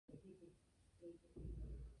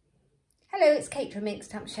Hello, it's Kate from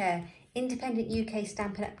Inkstampshare, independent UK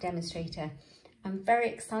Stampin Up demonstrator. I'm very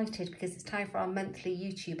excited because it's time for our monthly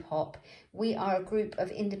YouTube hop. We are a group of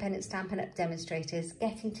independent Stampin Up demonstrators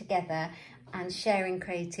getting together and sharing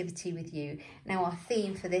creativity with you. Now our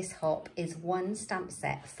theme for this hop is one stamp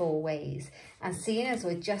set 4 ways. And seeing as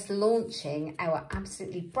we're just launching our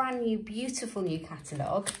absolutely brand new, beautiful new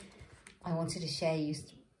catalogue, I wanted to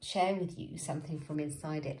share with you something from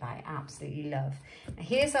inside it that I absolutely love. Now,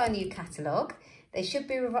 here's our new catalogue. They should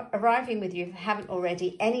be arriving with you if you haven't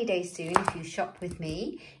already any day soon if you shop with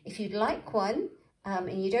me. If you'd like one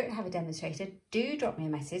and you don't have a demonstrator, do drop me a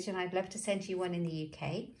message and I'd love to send you one in the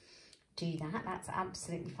UK. Do that, that's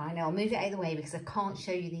absolutely fine. Now, I'll move it out of the way because I can't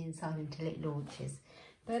show you the inside until it launches.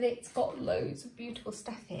 But it's got loads of beautiful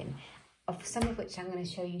stuff in, of some of which I'm going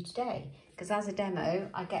to show you today. Because as a demo,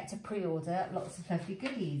 I get to pre-order lots of lovely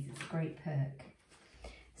goodies. It's a great perk.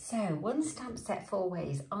 So, one stamp set 4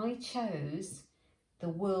 ways. I chose the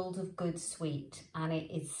World of Good suite and it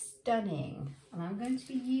is stunning. And I'm going to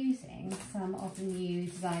be using some of the new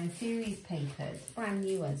designer series papers, brand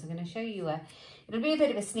new ones. I'm going to show you it'll be a bit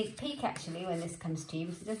of a sneak peek actually when this comes to you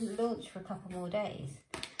because it doesn't launch for a couple more days.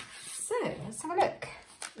 So, let's have a look.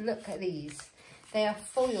 Look at these. They are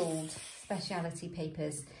foiled speciality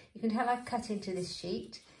papers. You can tell I've cut into this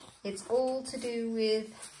sheet. It's all to do with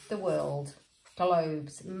the world,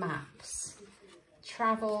 globes, maps,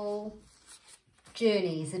 travel,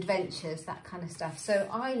 journeys, adventures, that kind of stuff. So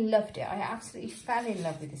I loved it. I absolutely fell in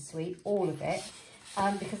love with this suite, all of it,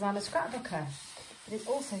 because I'm a scrapbooker. But it's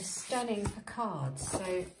also stunning for cards.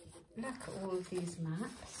 So look at all of these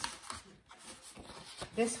maps.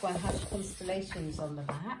 This one has constellations on the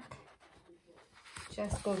back.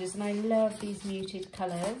 Just gorgeous, and I love these muted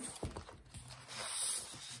colours.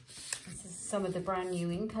 This is some of the brand new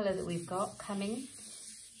ink colour that we've got coming.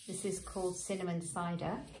 This is called Cinnamon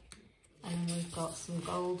Cider, and then we've got some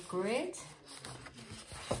gold grid.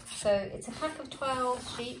 So it's a pack of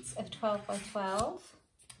 12 sheets of 12 by 12,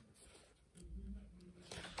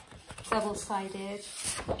 double-sided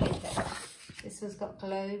paper. This one's got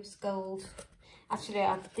globes, gold. Actually,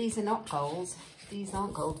 these are not golds. These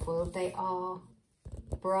aren't gold foiled. They are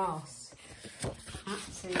brass.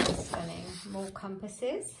 Absolutely stunning. More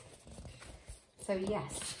compasses. So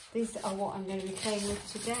yes, these are what I'm going to be playing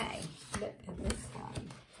with today. Look at this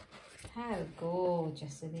one. How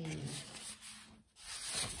gorgeous are these?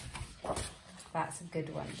 That's a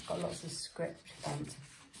good one. It's got lots of script font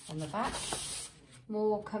on the back.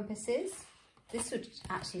 More compasses. This would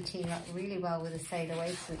actually team up really well with the Sail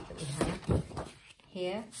Away suite that we have.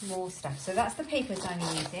 Here, more stuff. So that's the papers I'm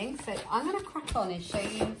using. So I'm going to crack on and show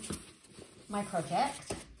you my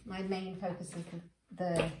project, my main focus of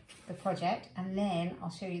the project, and then I'll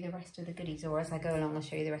show you the rest of the goodies, or as I go along I'll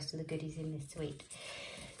show you the rest of the goodies in this suite.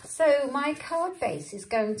 So my card base is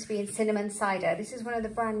going to be in Cinnamon Cider. This is one of the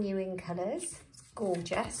brand new ink colours. It's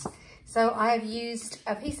gorgeous. So I have used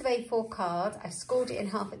a piece of A4 card. I've scored it in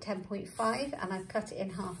half at 10.5 and I've cut it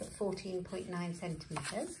in half at 14.9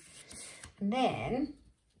 centimetres. And then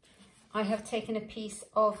I have taken a piece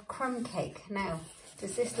of crumb cake. Now,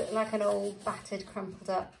 does this look like an old battered, crumpled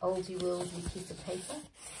up, oldie worldy piece of paper?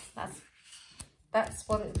 That's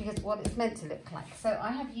what it's meant to look like. So I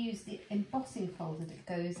have used the embossing folder that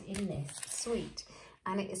goes in this suite,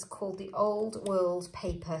 and it is called the Old World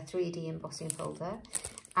Paper 3D embossing folder,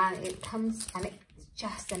 and it comes and it's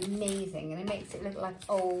just amazing, and it makes it look like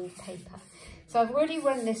old paper. So I've already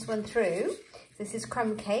run this one through. This is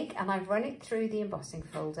crumb cake, and I've run it through the embossing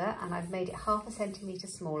folder, and I've made it half a centimetre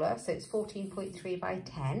smaller, so it's 14.3 by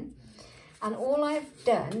 10. And all I've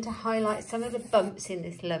done to highlight some of the bumps in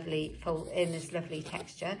this lovely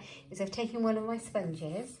texture is I've taken one of my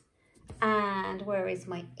sponges, and where is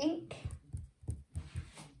my ink?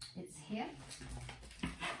 It's here.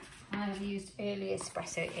 I've used early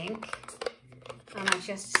espresso ink, and I've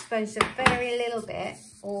just sponged a very little bit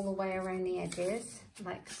all the way around the edges,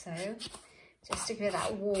 like so. Just to give it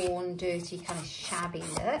that worn, dirty, kind of shabby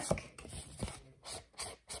look,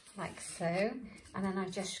 like so. And then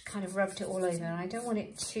I've just kind of rubbed it all over, and I don't want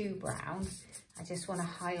it too brown. I just want to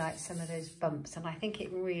highlight some of those bumps, and I think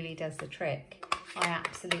it really does the trick. I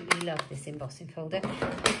absolutely love this embossing folder. I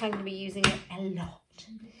think I'm going to be using it a lot.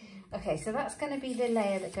 Okay, so that's going to be the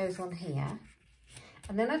layer that goes on here.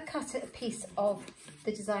 And then I've cut a piece of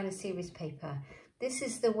the designer series paper. This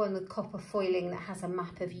is the one with copper foiling that has a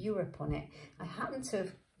map of Europe on it. I happen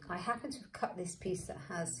to have cut this piece that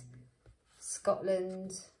has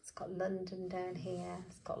Scotland. It's got London down here.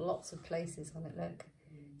 It's got lots of places on it. Look,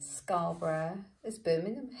 Scarborough. There's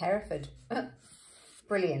Birmingham, Hereford.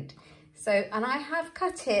 Brilliant. So, and I have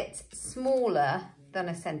cut it smaller than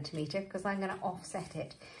a centimetre because I'm going to offset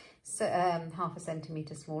it, so half a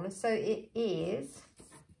centimetre smaller. So it is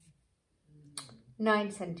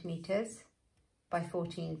 9 centimetres by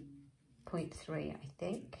 14.3, I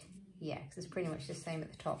think. Yeah, because it's pretty much the same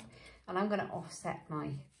at the top. And I'm going to offset my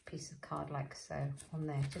piece of card like so on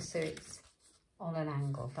there, just so it's on an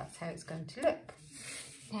angle. That's how it's going to look.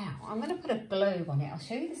 Now, I'm going to put a globe on it. I'll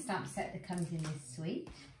show you the stamp set that comes in this suite.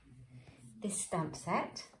 This stamp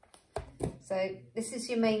set. So this is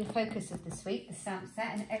your main focus of the suite, the stamp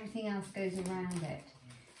set, and everything else goes around it.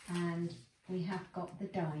 And we have got the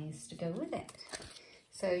dies to go with it.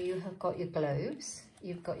 So you have got your globes,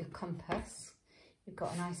 you've got your compass, you've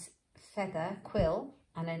got a nice feather quill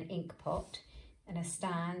and an ink pot and a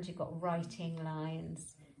stand. You've got writing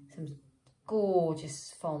lines, some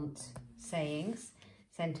gorgeous font sayings,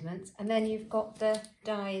 sentiments, and then you've got the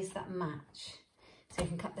dies that match. So you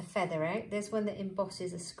can cut the feather out. There's one that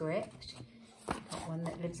embosses a script. You've got one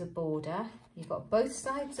that lives a border. You've got both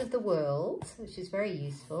sides of the world, which is very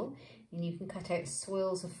useful. And you can cut out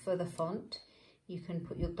swirls for the font. You can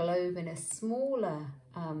put your globe in a smaller,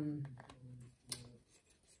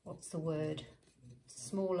 what's the word?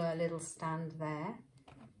 Smaller little stand there.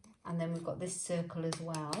 And then we've got this circle as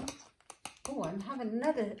well. Oh,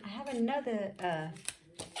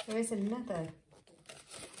 there is another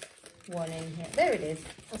one in here. There it is.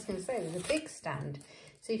 I was going to say, there's a big stand.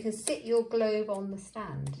 So you can sit your globe on the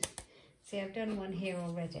stand. See, I've done one here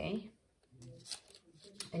already.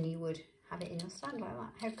 And you would have it in your stand like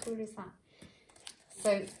that. How cool is that?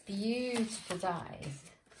 So beautiful dies.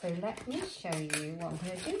 So let me show you what I'm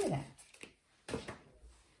going to do with it.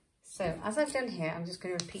 So as I've done here, I'm just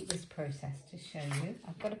going to repeat this process to show you.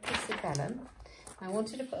 I've got a piece of vellum. I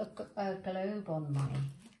wanted to put a globe on my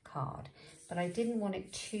card, but I didn't want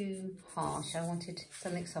it too harsh. I wanted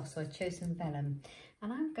something soft, so I chose some vellum.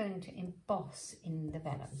 And I'm going to emboss in the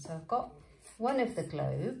vellum. So I've got one of the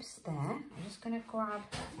globes there. I'm just going to grab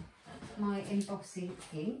my embossing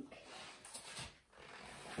ink.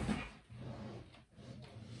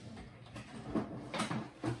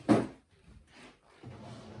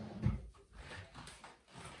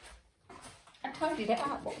 I tidied it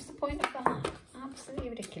up. What was the point of that? Absolutely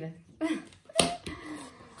ridiculous.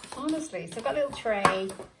 Honestly, so I've got a little tray,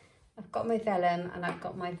 I've got my vellum, and I've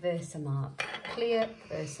got my Versamark, clear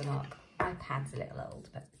Versamark. My pad's a little old,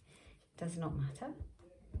 but it does not matter.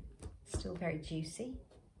 Still very juicy.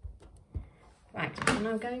 Right, and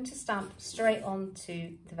I'm going to stamp straight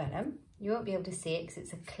onto the vellum. You won't be able to see it because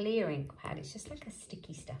it's a clear ink pad. It's just like a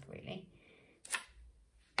sticky stuff, really.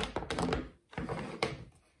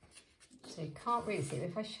 So you can't really see it.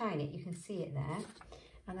 If I shine it, you can see it there.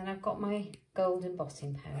 And then I've got my gold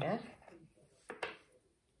embossing powder.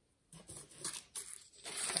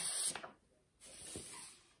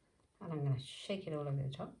 And I'm going to shake it all over the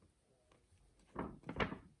top.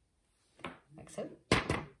 Like so.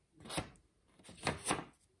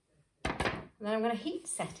 And then I'm going to heat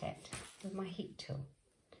set it with my heat tool.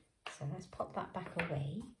 So let's pop that back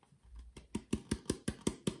away.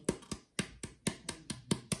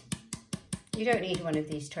 You don't need one of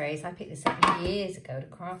these trays. I picked this up years ago at a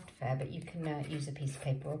craft fair, but you can use a piece of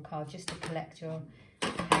paper or a card just to collect your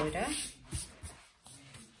powder.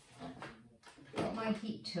 Got my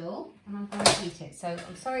heat tool, and I'm going to heat it. So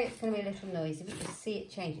I'm sorry it's going to be a little noisy, but you can see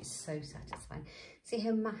it change. It's so satisfying. See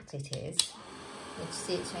how matte it is? You can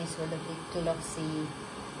see it change to a lovely glossy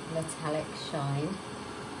metallic shine.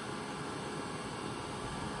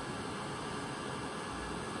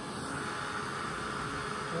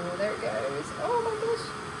 Oh, there it goes. Oh my gosh,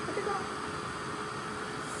 look at that.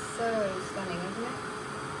 So stunning, isn't it?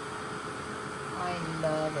 I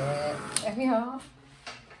love it. There we are.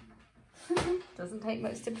 Doesn't take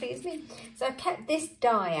much to please me. So I kept this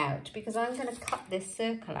die out because I'm going to cut this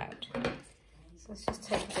circle out. So let's just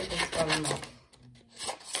take a bit of this vellum off.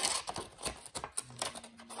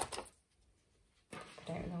 Put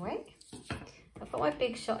it out of the way. I've got my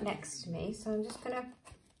big shot next to me, so I'm just going to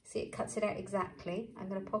see, it cuts it out exactly. I'm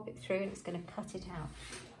going to pop it through and it's going to cut it out.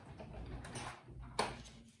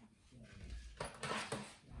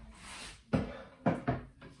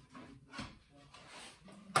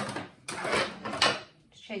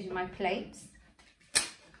 Just shows you my plates.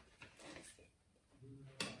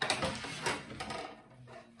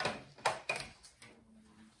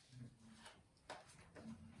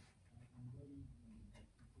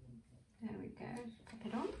 There we go, pop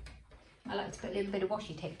it on. I like to put a little bit of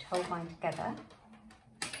washi tape to hold mine together.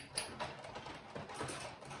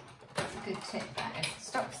 That's a good tip, that is. It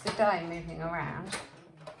stops the die moving around.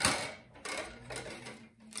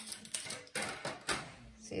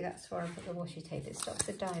 So see, that's where I put the washi tape. It stops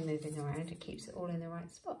the die moving around. It keeps it all in the right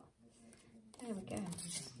spot. There we go.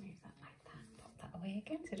 Just move that like that. Pop that away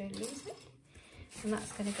again so I don't lose it. And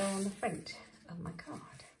that's going to go on the front of my card.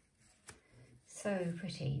 So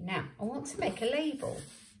pretty. Now, I want to make a label.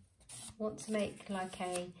 I want to make like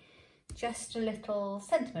just a little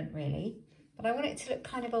sentiment really, but I want it to look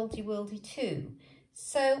kind of oldie worldy too.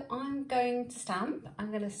 So I'm going to stamp. I'm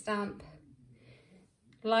going to stamp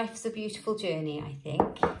Life's a Beautiful Journey, I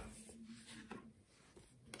think.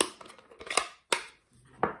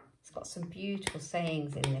 It's got some beautiful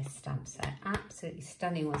sayings in this stamp set, absolutely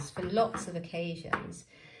stunning ones for lots of occasions.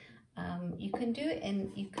 You can do it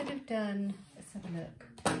in, you could have done, let's have a look.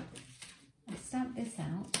 I stamped this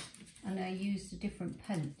out and I used a different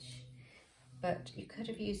punch, but you could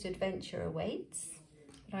have used Adventure Awaits,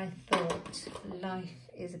 but I thought Life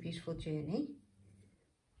is a Beautiful Journey.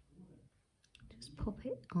 Just pop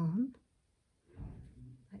it on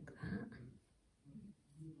like that.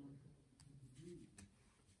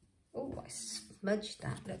 Oh, I smudged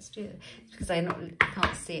that. Let's do it because I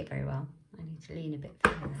can't see it very well. I need to lean a bit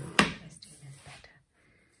further. Let's do this better.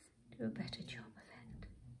 Do a better job of it.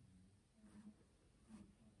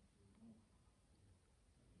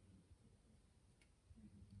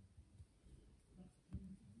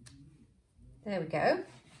 There we go.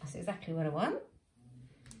 That's exactly what I want.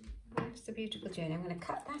 It's a Beautiful Journey. I'm going to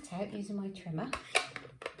cut that out using my trimmer.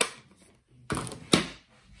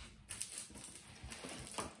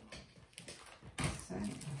 So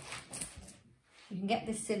you can get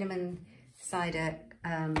this cinnamon cider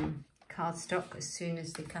cardstock as soon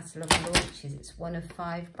as the catalogue launches. It's one of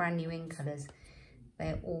 5 brand new in colours.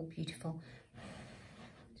 They're all beautiful.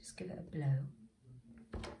 Just give it a blow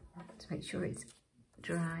to make sure it's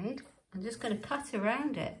dried. I'm just going to cut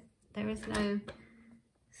around it. There is no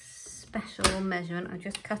special measurement. I'm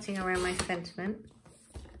just cutting around my sentiment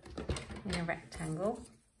in a rectangle.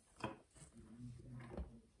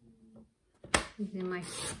 Using my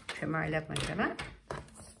trimmer. I love my trimmer.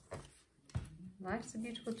 Life's a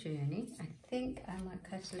Beautiful Journey. I think I might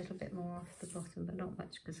cut a little bit more off the bottom, but not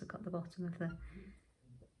much because I've got the bottom of the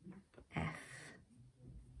F.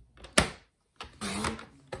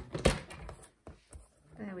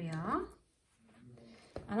 There we are.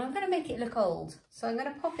 And I'm going to make it look old. So I'm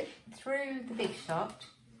going to pop it through the Big Shot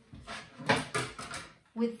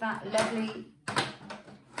with that lovely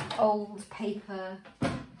old paper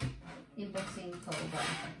embossing folder.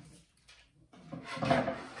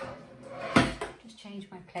 Just change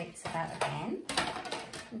my plates about again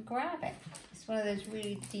and grab it. It's one of those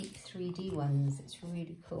really deep 3D ones. It's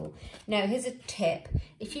really cool. Now here's a tip.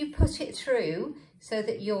 If you put it through so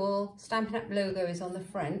that your Stampin' Up logo is on the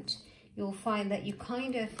front, you'll find that you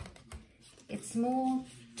kind of, it's more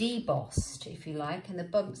debossed, if you like, and the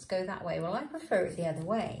bumps go that way. Well, I prefer it the other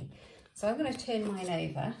way. So I'm going to turn mine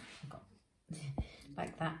over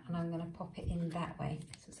like that, and I'm going to pop it in that way,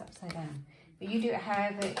 so it's upside down. But you do it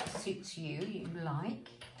however it suits you like.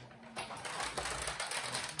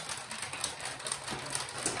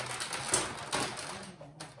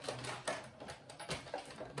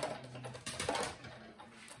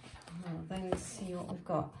 Then see what we've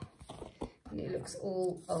got. And it looks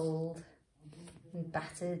all old and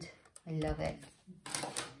battered. I love it.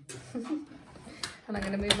 And I'm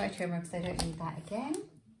going to move my trimmer because I don't need that again.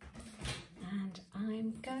 And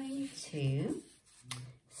I'm going to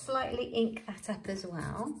slightly ink that up as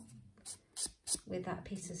well with that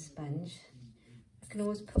piece of sponge. I can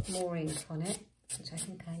always put more ink on it, which I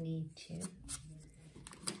think I need to.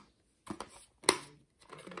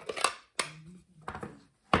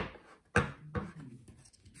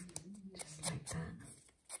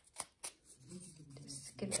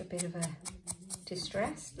 Give it a bit of a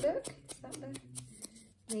distressed look. Is that the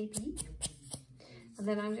maybe? And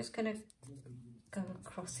then I'm just going to go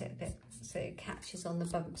across it a bit so it catches on the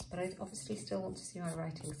bumps, but I obviously still want to see my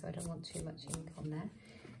writing, so I don't want too much ink on there.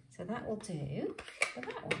 So that will do for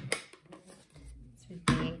that one. So we've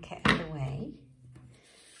the ink out of the way.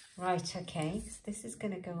 Right, okay, so this is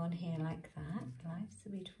going to go on here like that. Life's a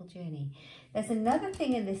Beautiful Journey. There's another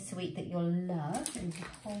thing in this suite that you'll love, in the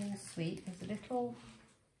whole suite. There's a little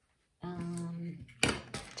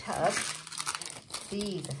tub.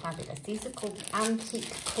 These are fabulous. These are called the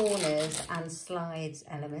Antique Corners and Slides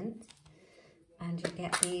element. And you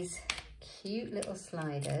get these cute little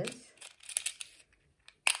sliders.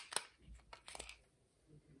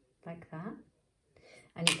 Like that.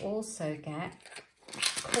 And you also get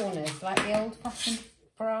corners, like the old-fashioned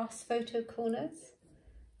brass photo corners.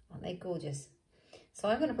 Aren't they gorgeous? So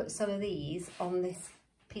I'm going to put some of these on this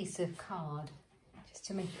piece of card just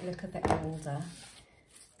to make it look a bit older,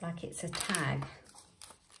 like it's a tag.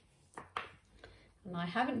 And I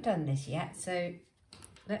haven't done this yet, so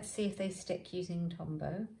let's see if they stick using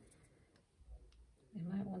Tombow. They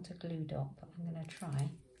might want a glue dot, but I'm going to try.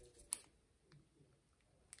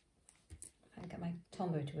 If I can get my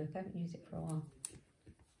Tombow to work, I haven't used it for a while.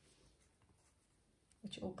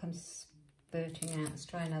 Which all comes spurting out. Let's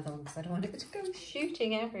try another one because I don't want it to go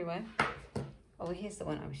shooting everywhere. Oh, here's the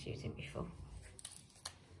one I was using before.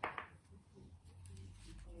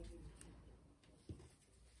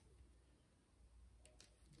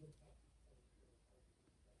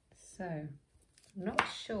 So, I'm not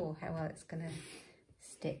sure how well it's going to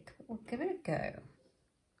stick, but we'll give it a go.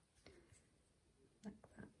 Like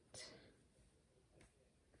that.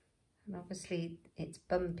 And obviously it's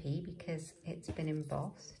bumpy because it's been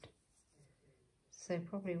embossed. So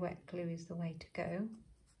probably wet glue is the way to go.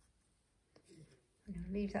 I'm going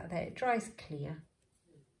to leave that there. It dries clear.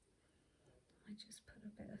 I just put a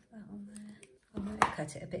bit of that on there. I might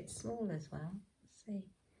cut it a bit small as well. Let's see.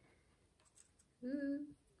 Ooh.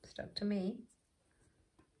 Stuck to me.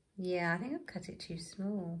 Yeah, I think I've cut it too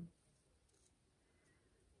small.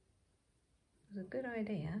 It was a good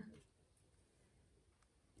idea.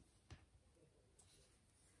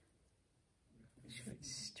 Make sure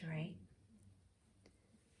it's straight.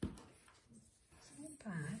 It's not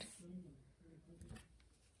bad.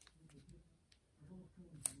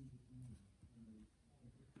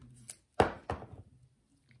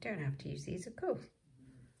 You don't have to use these, of course.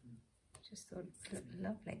 Just thought it looked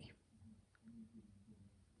lovely.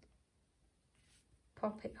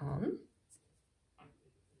 Pop it on.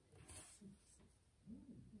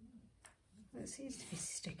 It seems to be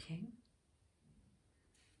sticking.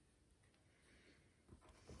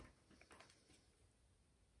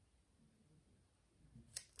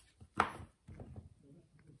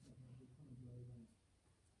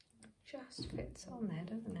 Just fits on there,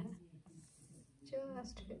 doesn't it?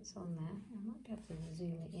 Just fits on there. I might be able to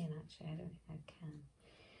zoom it in actually, I don't think I can.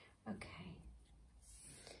 Okay.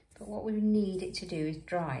 But what we need it to do is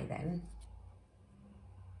dry then.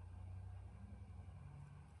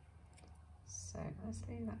 So let's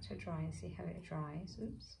leave that to dry and see how it dries.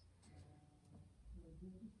 Oops.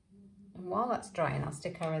 And while that's drying, I'll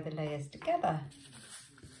stick our other layers together.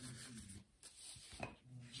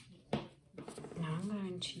 Now I'm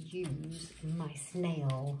going to use my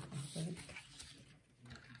snail, I think.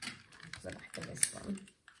 The back of this one.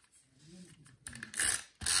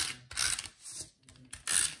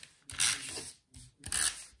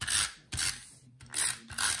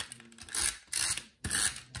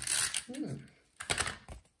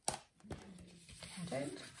 I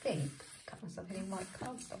don't think I cut myself any white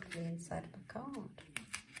cardstock on the inside of a card.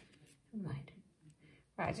 Never mind.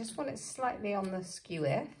 Right, I just want it slightly on the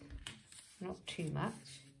skewer, not too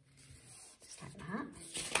much. Just like that.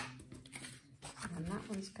 And that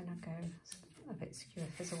one's going to go a bit skew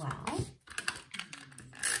as well.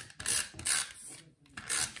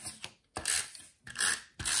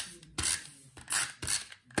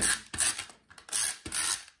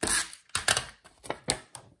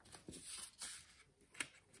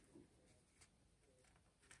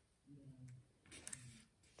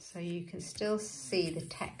 So you can still see the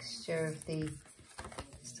texture of the,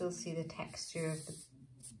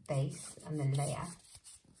 base and the layer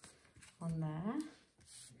on there.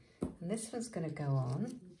 And this one's going to go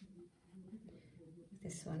on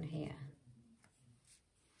this one here.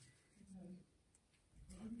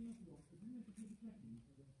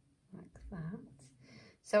 Like that.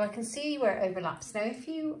 So I can see where it overlaps. Now if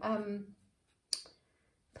you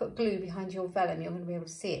put glue behind your vellum, you're going to be able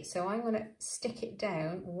to see it. So I'm going to stick it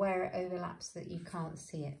down where it overlaps so that you can't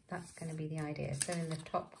see it. That's going to be the idea. So in the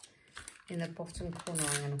top, in the bottom corner,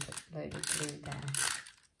 I'm going to put a load of glue there.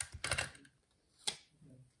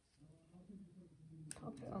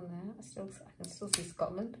 Pop it on there. I can still see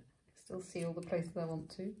Scotland. I can still see all the places I want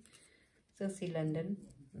to. Still see London.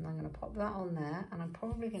 And I'm going to pop that on there. And I'm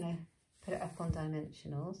probably going to put it up on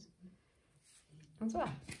dimensionals as well.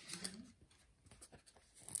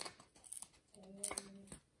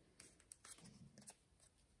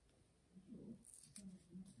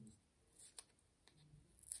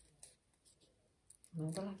 I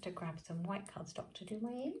will have to grab some white cardstock to do my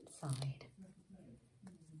inside.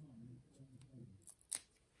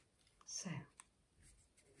 So,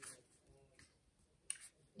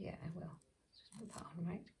 yeah, I will. Just put that on,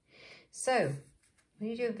 right? So, when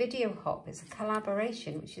you do a video hop, it's a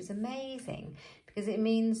collaboration, which is amazing because it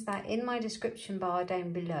means that in my description bar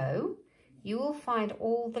down below, you will find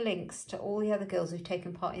all the links to all the other girls who've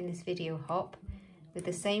taken part in this video hop with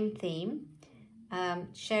the same theme.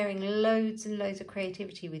 Sharing loads and loads of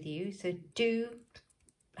creativity with you. So do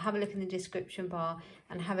have a look in the description bar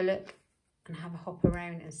and have a look and have a hop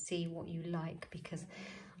around and see what you like, because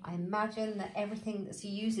I imagine that everything that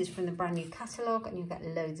you use is from the brand new catalogue and you get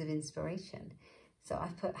loads of inspiration. So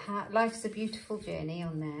I've put Life's a Beautiful Journey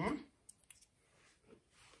on there.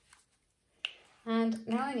 And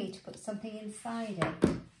now I need to put something inside it.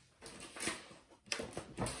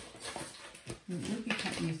 It would be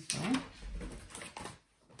quite useful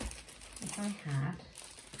if I had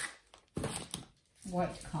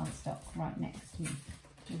white cardstock right next to me,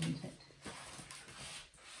 wouldn't it?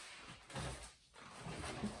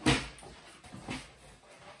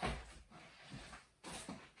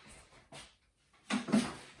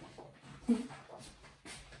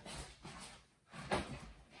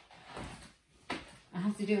 I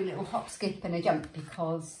have to do a little hop, skip and a jump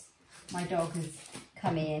because my dog has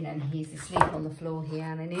come in and he's asleep on the floor here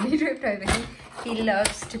and I nearly tripped over him. He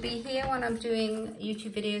loves to be here when I'm doing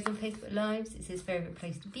YouTube videos and Facebook Lives. It's his favourite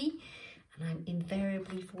place to be and I'm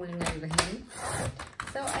invariably falling over him.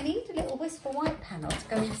 So I need a little Whisper White panel to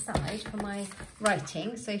go inside for my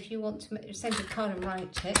writing. So if you want to send a card and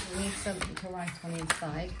write it, you need something to write on the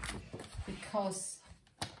inside, because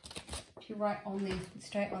if you write on the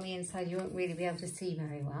straight on the inside you won't really be able to see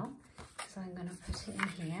very well. So I'm going to put it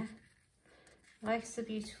in here. Life's a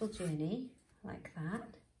Beautiful Journey, like that.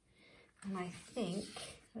 And I think,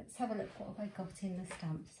 let's have a look, what have I got in the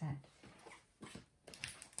stamp set?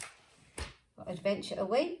 Got Adventure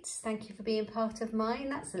Awaits, Thank You for Being Part of Mine.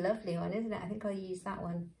 That's a lovely one, isn't it? I think I'll use that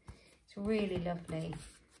one. It's really lovely.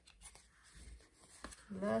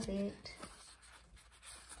 Love it.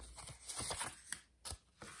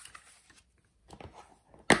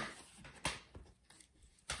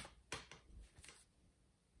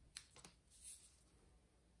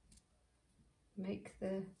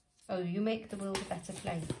 You make the world a better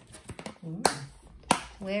place. Ooh.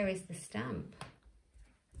 Where is the stamp?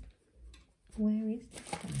 Where is the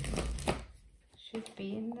stamp? Should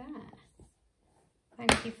be in there.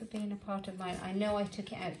 Thank you for being a part of mine. I know I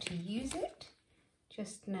took it out to use it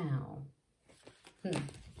just now.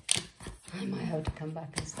 I might have to come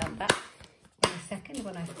back and stamp that in a second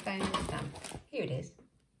when I found the stamp. Here it is.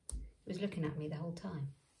 It was looking at me the whole time.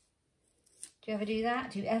 Do you ever do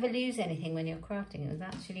that? Do you ever lose anything when you're crafting?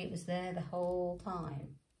 It was there the whole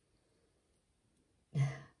time.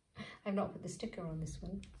 I've not put the sticker on this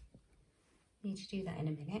one. Need to do that in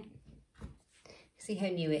a minute. See how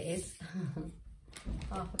new it is.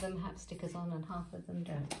 Half of them have stickers on and half of them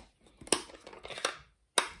don't.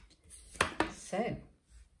 So,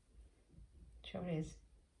 sure it is.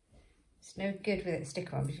 It's no good with a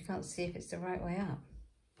sticker on because you can't see if it's the right way up.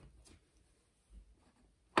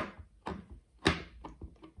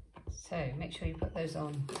 So make sure you put those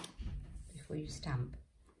on before you stamp.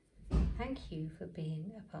 Thank you for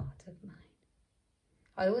being a part of mine.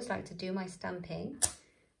 I always like to do my stamping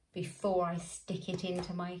before I stick it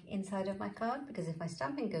into my inside of my card, because if my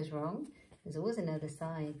stamping goes wrong, there's always another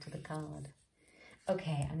side to the card.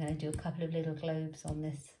 Okay, I'm going to do a couple of little globes on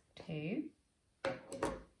this too. So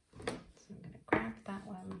I'm going to grab that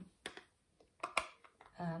one.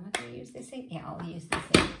 Am I going to use this ink? Yeah, I'll use this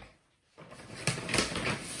ink.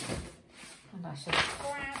 And I shall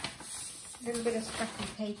grab a little bit of scrappy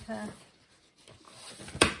paper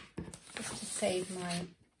just to save my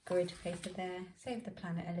grid paper there, save the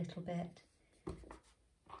planet a little bit.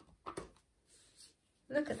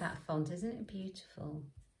 Look at that font, isn't it beautiful?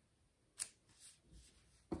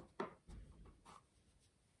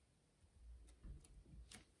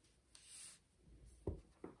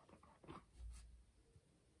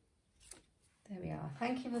 There we are.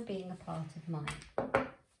 Thank you for being a part of mine.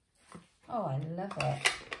 Oh, I love it.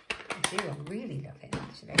 I do, I really love it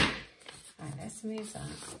actually. Right, let's move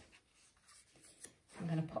that. I'm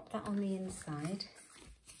going to pop that on the inside.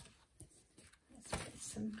 Let's put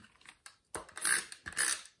some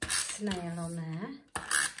snail on there.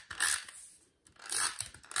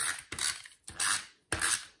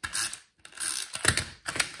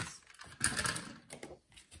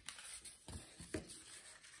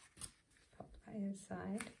 Pop that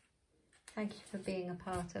inside. Thank you for being a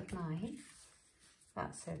part of mine.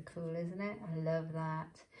 That's so cool, isn't it? I love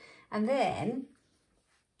that. And then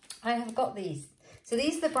I have got these. So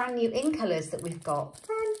these are the brand new ink colours that we've got.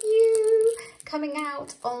 Brand new! Coming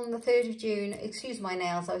out on the 3rd of June. Excuse my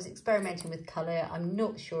nails, I was experimenting with colour. I'm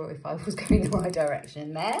not sure if I was going the right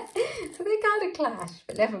direction there. So they kind of clash,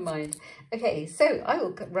 but never mind. Okay, so I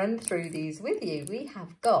will run through these with you. We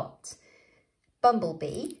have got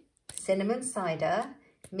Bumblebee, Cinnamon Cider,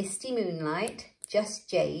 Misty Moonlight, Just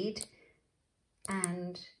Jade,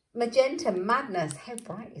 and Magenta Madness. How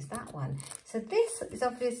bright is that one? So this is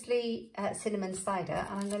obviously Cinnamon Cider,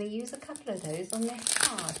 and I'm going to use a couple of those on this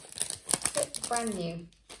card. So brand new.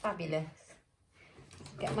 Fabulous.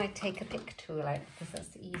 Get my take a pick tool out because that's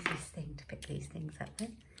the easiest thing to pick these things up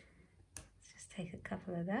with. Let's just take a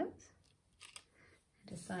couple of those and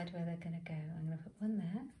decide where they're going to go. I'm going to put one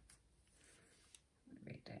there.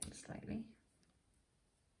 Bring it down slightly.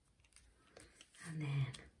 And then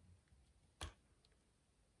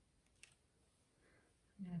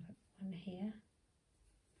I'm going to put one here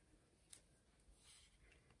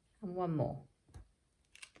and one more.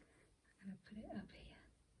 I'm going to put it up here.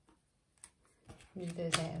 Move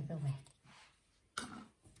those out of the way.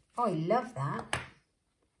 Oh, I love that.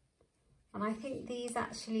 And I think these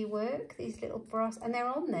actually work, these little brass, and they're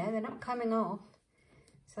on there, they're not coming off.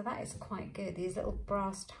 So that is quite good. These little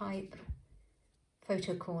brass type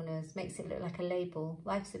photo corners makes it look like a label.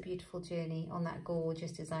 Life's a Beautiful Journey on that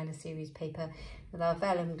gorgeous designer series paper with our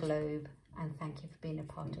vellum globe. And thank you for being a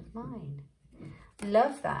part of mine.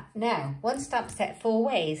 Love that. Now, one stamp set, 4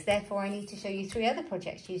 ways. Therefore, I need to show you 3 other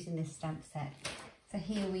projects using this stamp set. So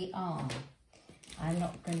here we are. I'm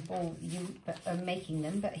not going to bore you making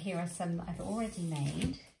them, but here are some that I've already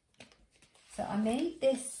made. So I made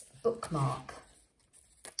this bookmark.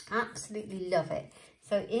 Absolutely love it.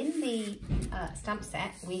 So in the stamp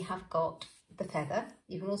set, we have got the feather.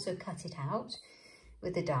 You can also cut it out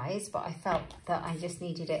with the dies, but I felt that I just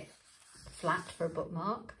needed it flat for a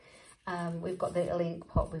bookmark. We've got the little ink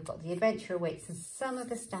pot, we've got the adventure awaits and some of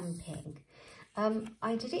the stamping.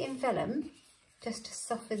 I did it in vellum just to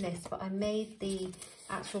soften this, but I made the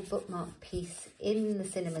actual bookmark piece in the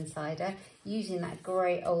cinnamon cider using that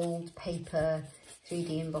great old paper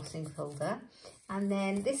 3D embossing folder. And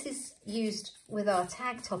then this is used with our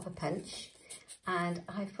tag topper punch, and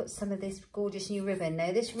I've put some of this gorgeous new ribbon.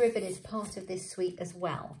 Now this ribbon is part of this suite as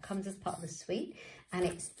well, comes as part of the suite, and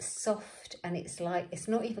it's soft and it's like, it's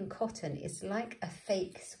not even cotton, it's like a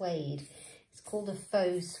fake suede. It's called a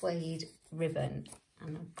faux suede ribbon,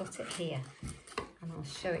 and I've got it here and I'll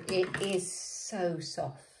show it. It is so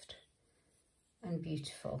soft and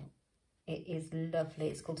beautiful. It is lovely.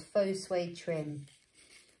 It's called faux suede trim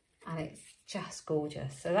and it's just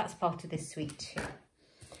gorgeous. So that's part of this suite too.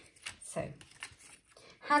 So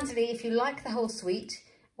handily, if you like the whole suite,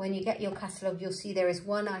 when you get your catalogue, you'll see there is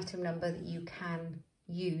one item number that you can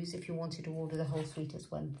use if you wanted to order the whole suite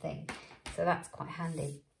as one thing. So that's quite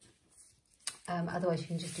handy. Otherwise you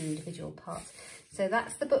can just do individual parts. So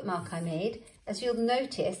that's the bookmark I made. As you'll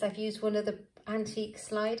notice, I've used one of the antique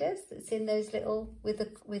sliders that's in those little, with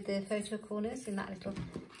the photo corners in that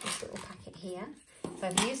this little packet here. So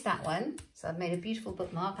I've used that one. So I've made a beautiful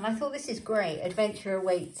bookmark, and I thought this is great. Adventure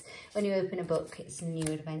awaits. When you open a book, it's a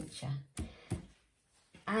new adventure.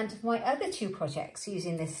 And my other 2 projects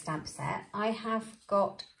using this stamp set, I have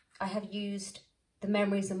used the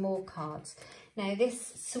Memories and More cards. Now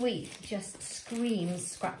this suite just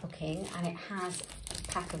screams scrapbooking, and it has a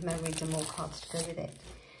pack of Memories and More cards to go with it.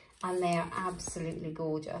 And they are absolutely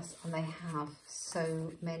gorgeous, and they have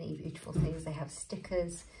so many beautiful things. They have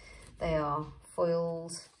stickers, they are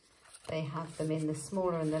foils, they have them in the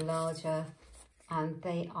smaller and the larger, and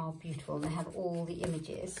they are beautiful, and they have all the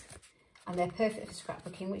images, and they're perfect for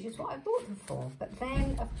scrapbooking, which is what I bought them for. But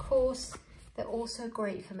then of course they're also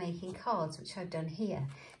great for making cards, which I've done here.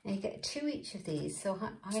 Now you get 2 each of these, so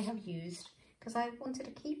I have used, because I wanted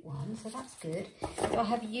to keep one, so that's good. So I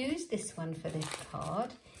have used this one for this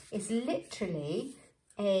card. It's literally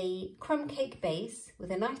a crumb cake base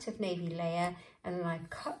with a Night of Navy layer, and then I've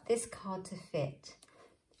cut this card to fit.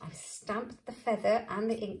 I've stamped the feather and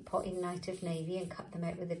the ink pot in Night of Navy and cut them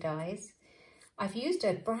out with the dies. I've used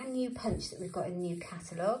a brand new punch that we've got in the new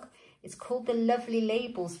catalogue. It's called the Lovely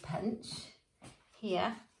Labels punch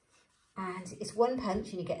here, and it's one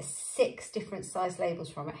punch and you get 6 different size labels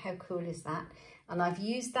from it. How cool is that? And I've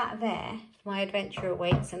used that there for my adventure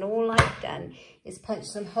awaits, and all I've done is punch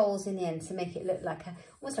some holes in the end to make it look like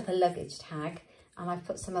almost like a luggage tag, and I've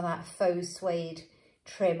put some of that faux suede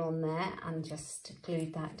trim on there and just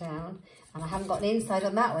glued that down. And I haven't got an inside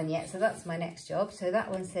on that one yet, so that's my next job. So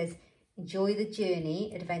that one says, enjoy the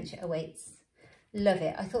journey, adventure awaits. Love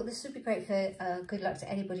it. I thought this would be great for good luck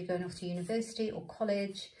to anybody going off to university or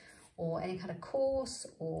college or any kind of course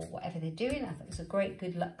or whatever they're doing. I thought it was a great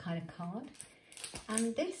good luck kind of card.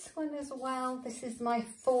 And this one as well, this is my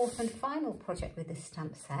 4th and final project with this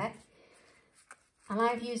stamp set. And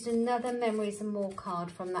I've used another Memories and More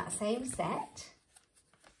card from that same set.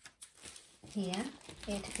 Here,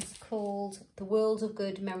 it is called the World of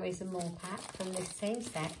Good Memories and More pack from this same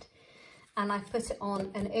set. And I've put it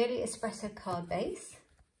on an early espresso card base,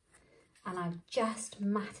 and I've just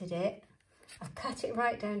matted it. I've cut it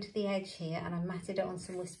right down to the edge here, and I've matted it on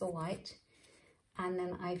some Whisper White. And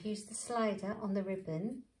then I've used the slider on the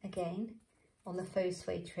ribbon again, on the faux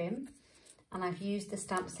suede trim, and I've used the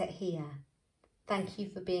stamp set here. Thank you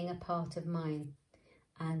for being a part of mine.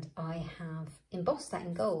 And I have embossed that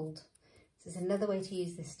in gold. This is another way to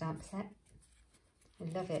use this stamp set. I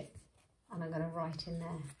love it. And I'm going to write in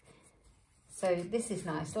there. So this is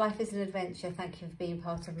nice. Life is an adventure. Thank you for being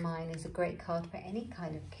part of mine is a great card for any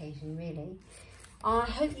kind of occasion, really. I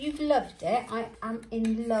hope you've loved it. I am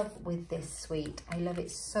in love with this suite. I love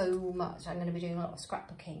it so much. I'm going to be doing a lot of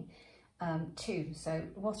scrapbooking too. So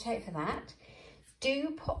watch out for that.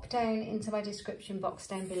 Do pop down into my description box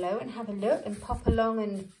down below and have a look and pop along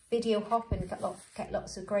and video hop and get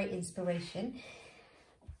lots of great inspiration.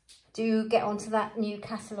 Do get onto that new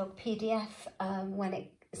catalogue PDF when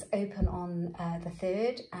it's open on the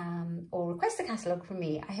 3rd, or request a catalogue from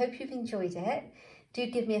me. I hope you've enjoyed it. Do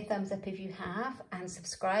give me a thumbs up if you have, and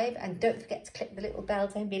subscribe, and don't forget to click the little bell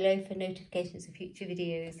down below for notifications of future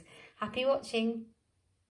videos. Happy watching!